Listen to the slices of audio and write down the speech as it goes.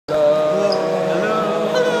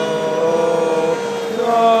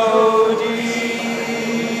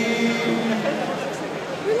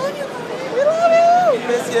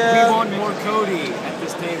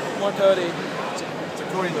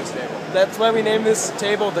why we named this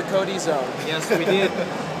table the Cody Zone. Yes, we did.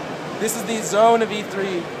 This is the zone of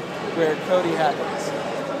E3 where Cody happens.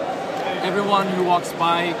 Everyone who walks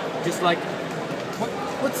by just like,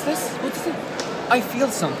 what's this? What's this? I feel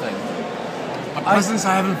something. A presence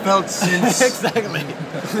I haven't felt since... Exactly.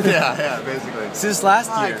 yeah, basically. Since last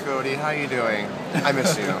Hi, year. Cody. How you doing? I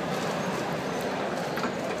miss you.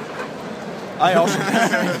 I also...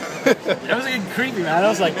 That was getting creepy, man. I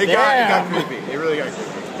was like, It got creepy. It really got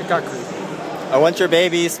creepy. It got creepy. I want your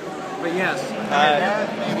babies. But yes.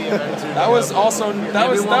 Maybe eventually. That was also... That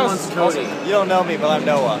was Cody. You don't know me, but I'm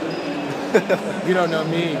Noah. You don't know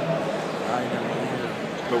me. I know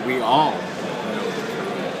you. But we all.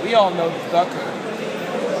 We all know the Cody.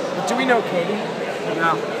 But do we know Cody?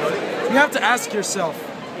 No. You have to ask yourself,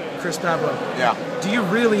 Chris Pablo. Yeah. Do you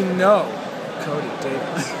really know Cody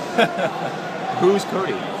Davis? Who's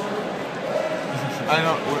Cody? I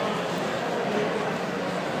don't know.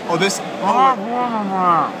 Oh, this...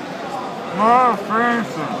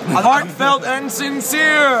 Heartfelt and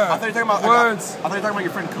sincere. I thought you were talking about... Words. I thought you were talking about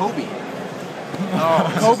your friend Kobe.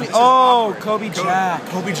 Kobe. Oh, Kobe Jack.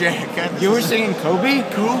 Kobe Jack. God, You were singing Kobe?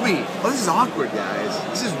 Kobe. Oh, this is awkward, guys.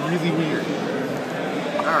 This is really weird.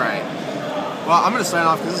 Alright. Well, I'm going to sign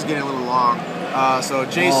off because this is getting a little long. So,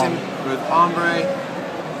 Jason with Ombre.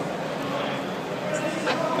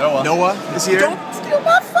 Noah is here. Don't steal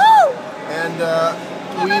my phone. And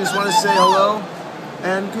we just want to say hello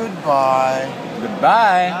and goodbye.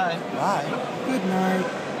 Goodbye. Bye. Good night.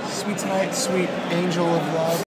 Sweet angel of love.